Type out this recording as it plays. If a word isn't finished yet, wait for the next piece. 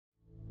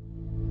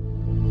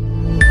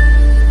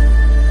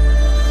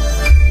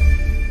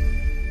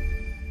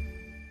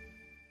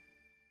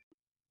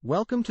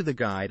Welcome to the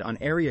guide on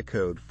area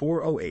code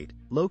 408,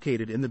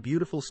 located in the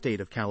beautiful state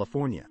of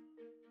California.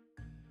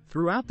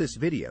 Throughout this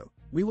video,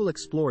 we will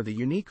explore the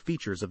unique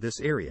features of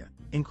this area,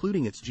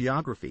 including its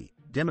geography,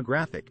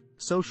 demographic,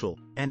 social,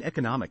 and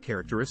economic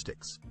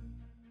characteristics.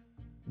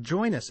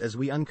 Join us as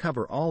we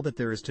uncover all that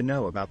there is to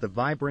know about the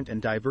vibrant and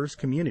diverse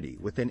community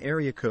within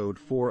area code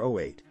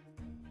 408.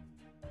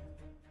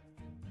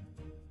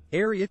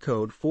 Area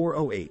code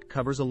 408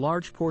 covers a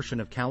large portion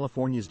of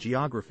California's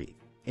geography,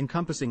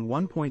 encompassing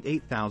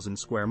 1.8 thousand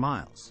square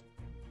miles.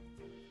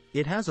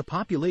 It has a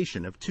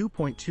population of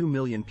 2.2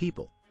 million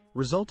people,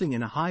 resulting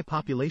in a high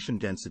population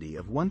density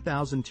of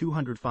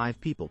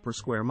 1,205 people per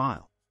square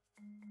mile.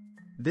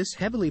 This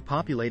heavily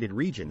populated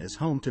region is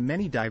home to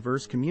many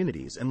diverse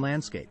communities and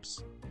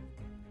landscapes.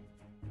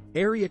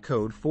 Area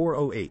code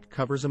 408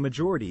 covers a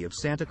majority of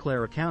Santa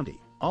Clara County,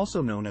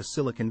 also known as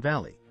Silicon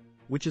Valley,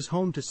 which is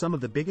home to some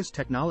of the biggest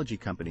technology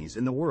companies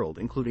in the world,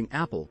 including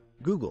Apple,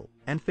 Google,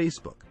 and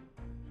Facebook.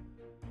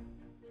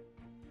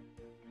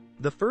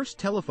 The first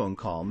telephone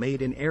call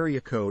made in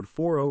area code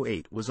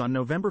 408 was on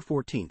November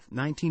 14,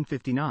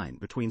 1959,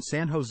 between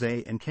San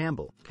Jose and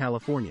Campbell,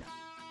 California.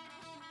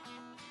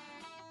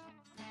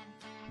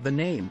 The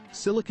name,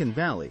 Silicon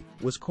Valley,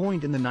 was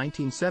coined in the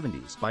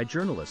 1970s by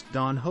journalist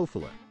Don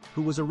Hoefler,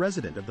 who was a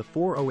resident of the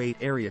 408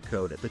 area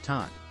code at the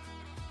time.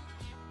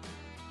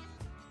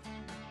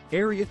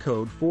 Area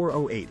code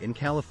 408 in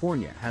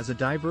California has a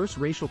diverse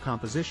racial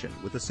composition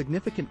with a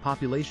significant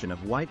population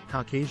of white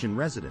Caucasian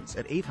residents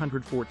at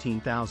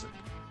 814,000.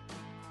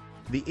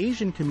 The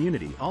Asian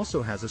community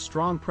also has a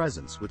strong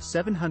presence with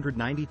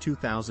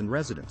 792,000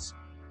 residents,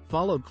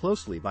 followed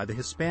closely by the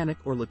Hispanic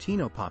or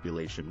Latino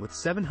population with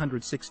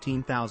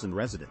 716,000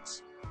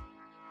 residents.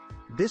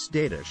 This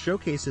data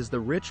showcases the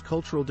rich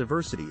cultural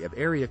diversity of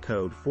area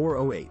code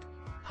 408,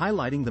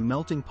 highlighting the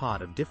melting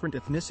pot of different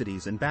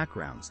ethnicities and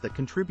backgrounds that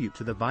contribute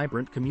to the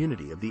vibrant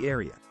community of the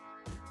area.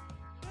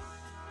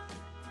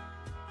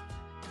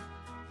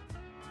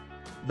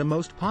 The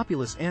most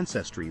populous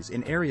ancestries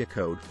in area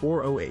code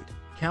 408,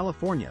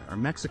 California are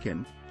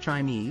Mexican,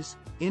 Chinese,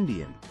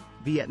 Indian,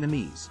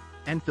 Vietnamese,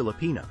 and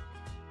Filipino.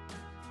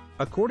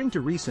 According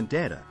to recent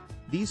data,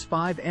 these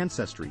 5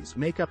 ancestries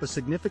make up a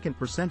significant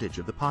percentage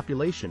of the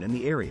population in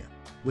the area,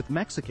 with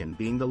Mexican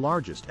being the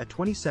largest at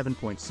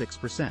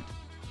 27.6%.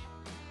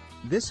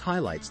 This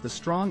highlights the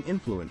strong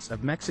influence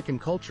of Mexican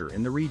culture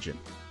in the region.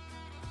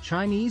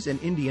 Chinese and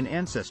Indian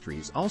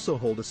ancestries also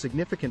hold a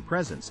significant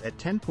presence at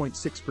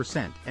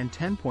 10.6% and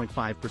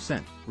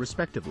 10.5%,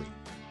 respectively.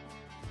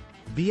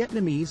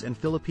 Vietnamese and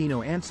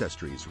Filipino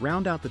ancestries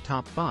round out the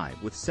top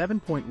 5 with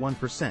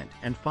 7.1%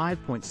 and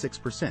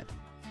 5.6%,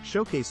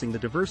 showcasing the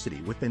diversity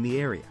within the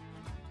area.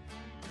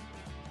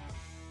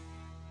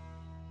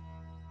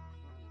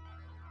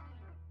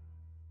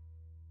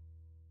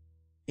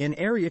 In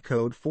area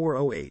code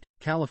 408,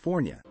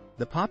 California,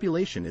 the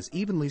population is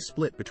evenly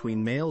split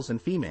between males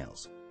and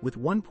females, with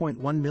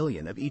 1.1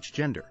 million of each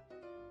gender.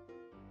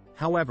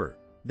 However,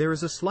 there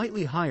is a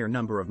slightly higher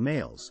number of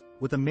males,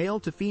 with a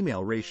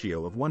male-to-female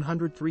ratio of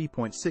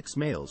 103.6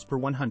 males per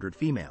 100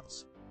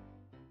 females.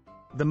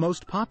 The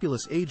most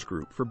populous age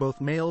group for both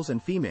males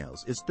and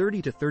females is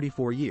 30 to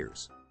 34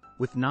 years,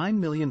 with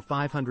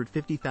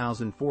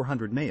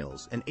 9,550,400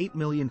 males and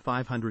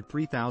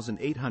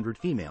 8,503,800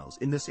 females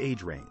in this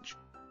age range.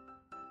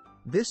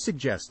 This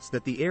suggests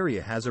that the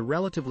area has a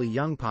relatively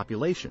young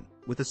population,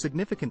 with a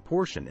significant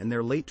portion in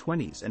their late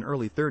 20s and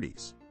early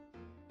 30s.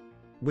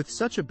 With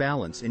such a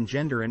balance in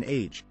gender and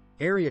age,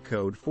 area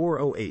code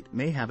 408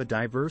 may have a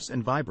diverse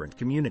and vibrant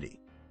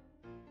community.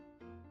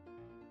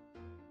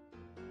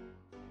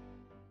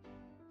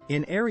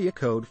 In area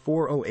code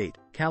 408,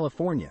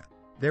 California,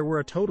 there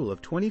were a total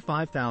of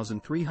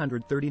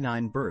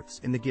 25,339 births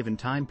in the given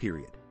time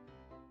period.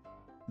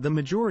 The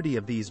majority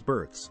of these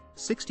births,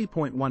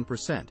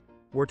 60.1%,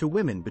 were to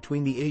women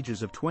between the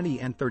ages of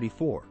 20 and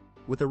 34,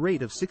 with a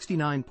rate of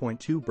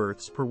 69.2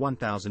 births per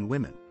 1,000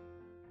 women.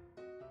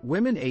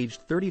 Women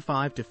aged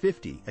 35 to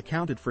 50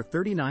 accounted for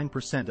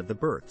 39% of the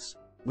births,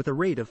 with a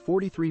rate of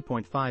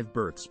 43.5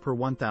 births per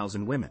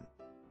 1,000 women.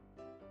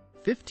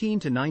 15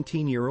 to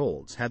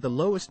 19-year-olds had the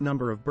lowest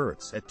number of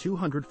births at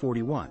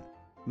 241,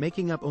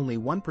 making up only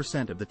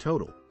 1% of the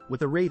total,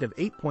 with a rate of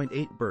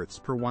 8.8 births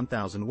per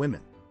 1,000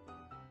 women.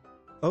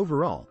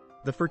 Overall,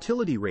 the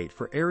fertility rate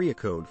for area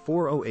code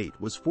 408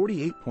 was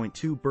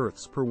 48.2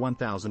 births per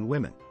 1,000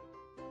 women.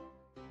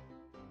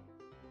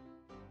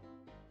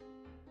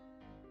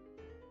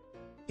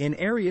 In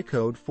area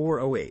code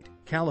 408,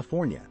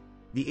 California,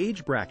 the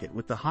age bracket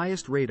with the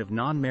highest rate of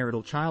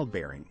non-marital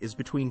childbearing is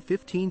between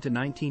 15 to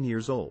 19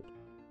 years old,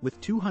 with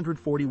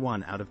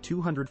 241 out of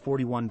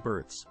 241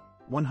 births,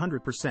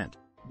 100%,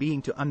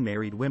 being to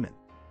unmarried women.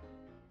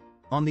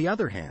 On the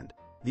other hand,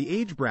 the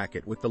age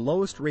bracket with the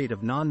lowest rate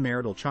of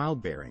non-marital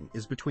childbearing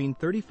is between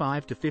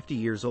 35 to 50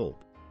 years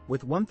old,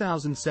 with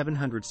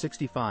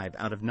 1,765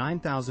 out of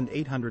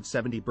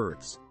 9,870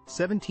 births,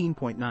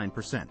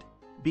 17.9%,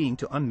 being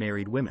to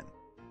unmarried women.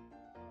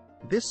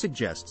 This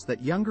suggests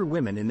that younger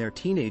women in their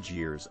teenage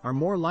years are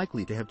more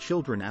likely to have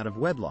children out of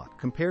wedlock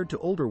compared to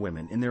older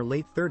women in their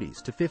late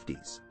 30s to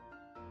 50s.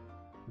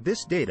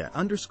 This data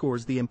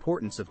underscores the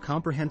importance of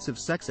comprehensive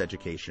sex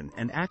education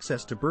and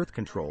access to birth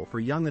control for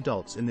young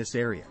adults in this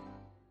area.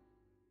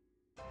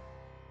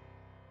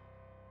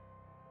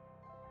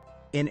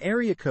 In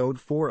Area Code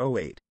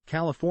 408,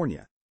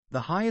 California, the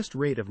highest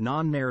rate of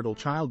non-marital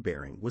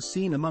childbearing was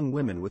seen among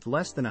women with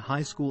less than a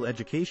high school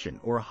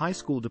education or a high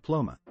school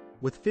diploma,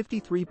 with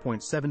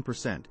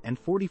 53.7%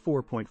 and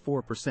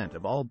 44.4%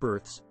 of all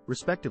births,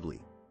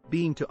 respectively,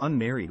 being to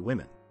unmarried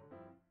women.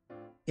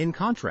 In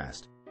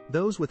contrast,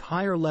 those with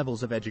higher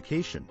levels of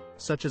education,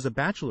 such as a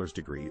bachelor's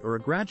degree or a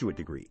graduate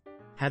degree,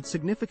 had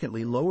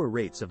significantly lower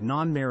rates of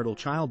non-marital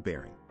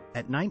childbearing,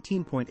 at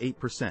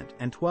 19.8%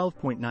 and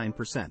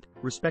 12.9%,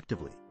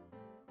 respectively.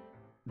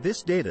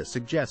 This data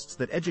suggests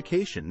that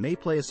education may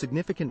play a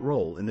significant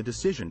role in the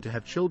decision to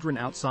have children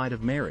outside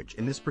of marriage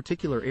in this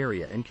particular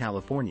area in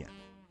California.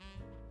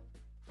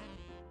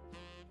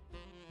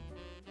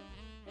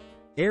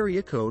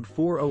 Area Code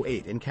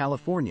 408 in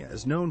California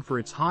is known for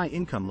its high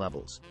income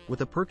levels,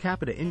 with a per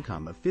capita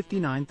income of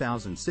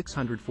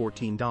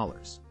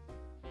 $59,614.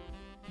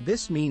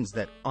 This means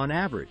that, on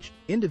average,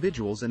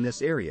 individuals in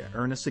this area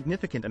earn a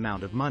significant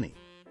amount of money.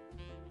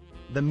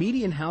 The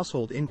median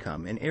household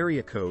income in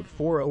Area Code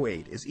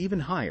 408 is even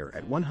higher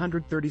at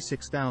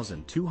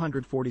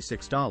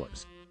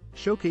 $136,246,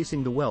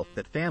 showcasing the wealth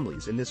that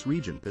families in this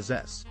region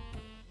possess.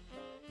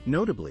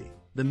 Notably,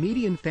 the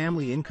median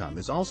family income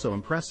is also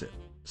impressive,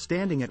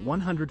 standing at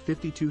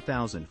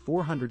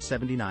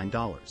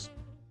 $152,479.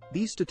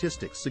 These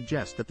statistics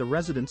suggest that the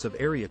residents of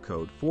Area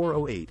Code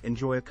 408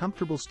 enjoy a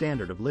comfortable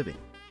standard of living,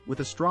 with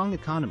a strong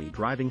economy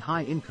driving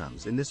high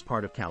incomes in this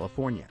part of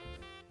California.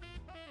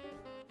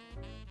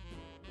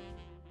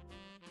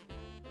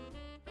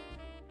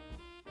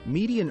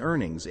 Median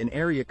earnings in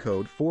Area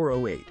Code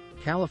 408,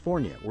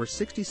 California were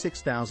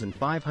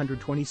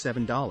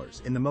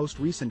 $66,527 in the most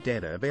recent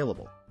data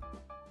available.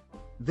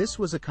 This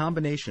was a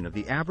combination of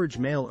the average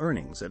male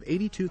earnings of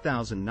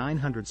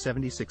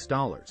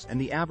 $82,976 and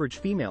the average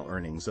female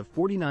earnings of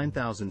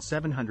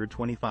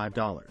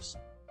 $49,725.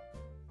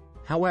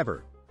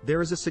 However,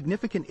 there is a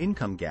significant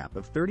income gap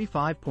of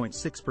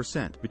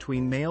 35.6%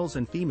 between males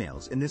and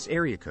females in this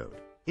area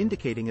code,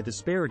 indicating a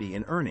disparity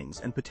in earnings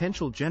and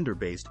potential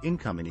gender-based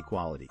income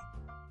inequality.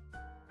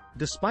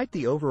 Despite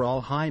the overall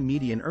high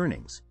median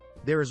earnings,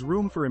 there is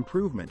room for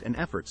improvement and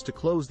efforts to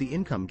close the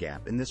income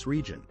gap in this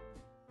region.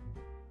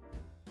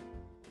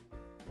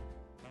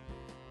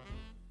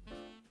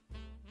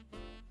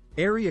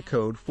 Area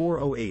Code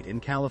 408 in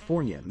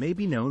California may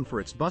be known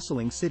for its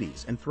bustling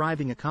cities and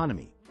thriving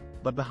economy,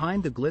 but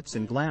behind the glitz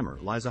and glamour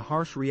lies a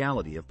harsh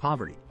reality of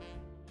poverty.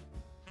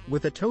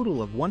 With a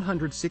total of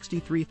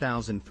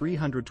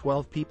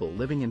 163,312 people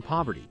living in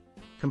poverty,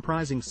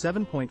 comprising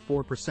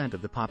 7.4%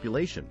 of the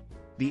population,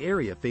 the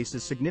area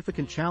faces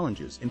significant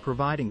challenges in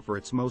providing for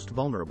its most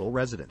vulnerable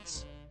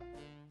residents.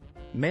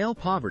 Male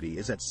poverty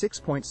is at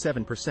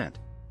 6.7%,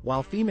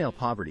 while female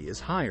poverty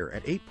is higher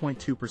at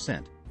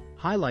 8.2%,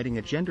 highlighting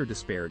a gender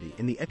disparity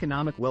in the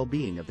economic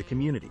well-being of the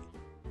community.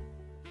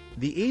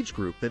 The age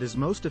group that is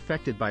most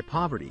affected by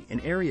poverty in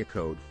Area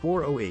Code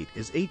 408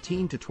 is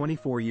 18 to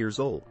 24 years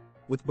old,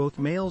 with both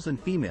males and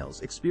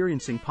females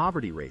experiencing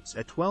poverty rates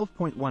at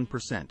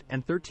 12.1%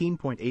 and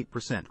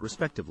 13.8%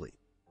 respectively.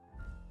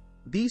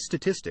 These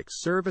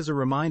statistics serve as a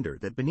reminder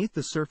that beneath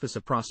the surface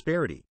of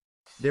prosperity,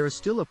 there is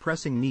still a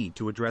pressing need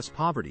to address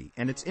poverty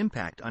and its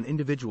impact on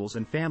individuals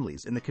and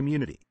families in the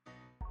community.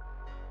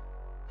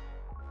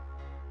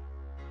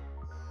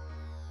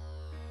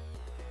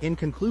 In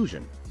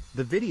conclusion,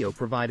 the video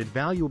provided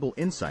valuable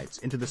insights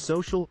into the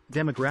social,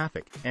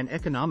 demographic, and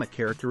economic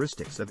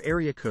characteristics of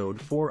Area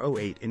Code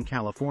 408 in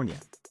California.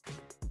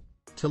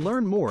 To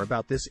learn more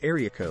about this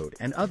area code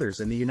and others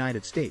in the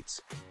United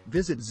States,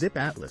 visit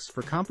ZipAtlas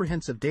for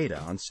comprehensive data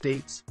on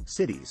states,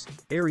 cities,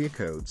 area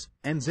codes,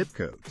 and zip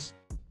codes.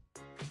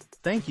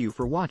 Thank you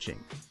for watching.